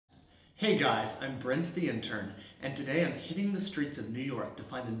Hey guys, I'm Brent the Intern, and today I'm hitting the streets of New York to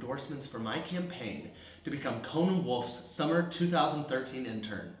find endorsements for my campaign to become Cohn and Wolfe's Summer 2013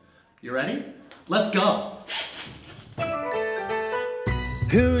 intern. You ready? Let's go!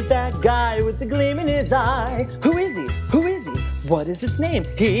 Who's that guy with the gleam in his eye? Who is he? Who is he? What is his name?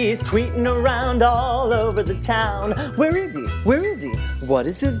 He's tweeting around all over the town. Where is he? Where is he? What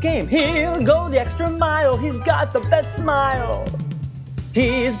is his game? He'll go the extra mile. He's got the best smile.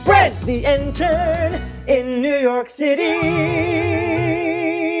 He's Brent the Intern in New York City.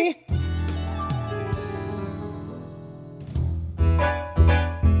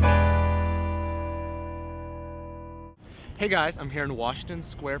 Hey guys, I'm here in Washington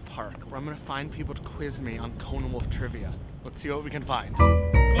Square Park, where I'm going to find people to quiz me on Cohn and Wolfe trivia. Let's see what we can find.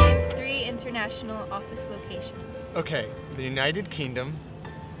 Name 3 international office locations. Okay, the United Kingdom,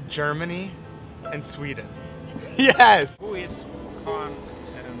 Germany, and Sweden. Yes! Who is Cohn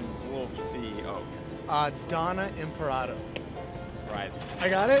and Wolfe CEO? Donna Imperato. Right. I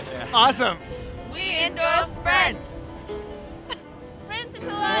got it? Yeah. Awesome! We endorse Brent! Brent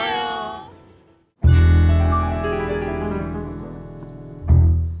tutorial!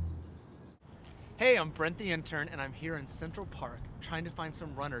 Hey, I'm Brent the Intern, and I'm here in Central Park trying to find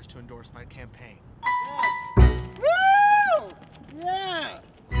some runners to endorse my campaign. Woo! Yeah!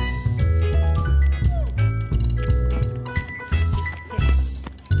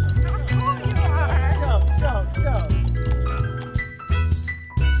 Go!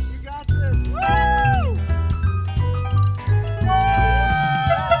 You got this! Woo!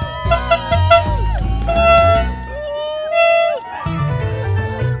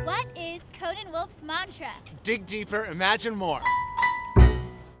 What is Cohn and Wolfe's mantra? Dig deeper, imagine more.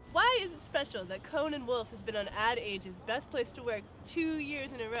 Why is it special that Cohn and Wolfe has been on Ad Age's Best Place to Work 2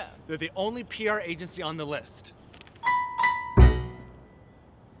 years in a row? They're the only PR agency on the list.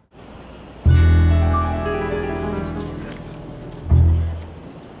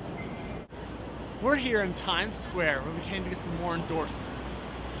 We're here in Times Square where we came to get some more endorsements.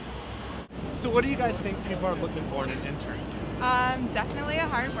 So what do you guys think people are looking for in an intern? Definitely a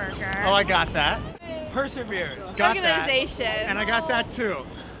hard worker. Oh, I got that. Perseverance. Got that. Organization. And I got that too.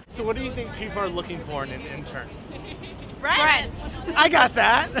 So what do you think people are looking for in an intern? Brent! I got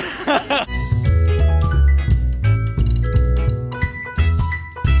that.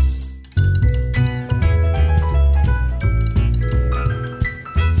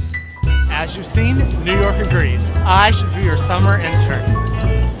 As you've seen, New York agrees. I should be your summer intern.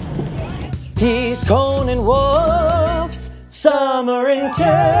 He's Cohn and Wolfe's summer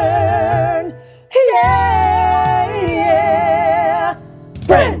intern. Yeah!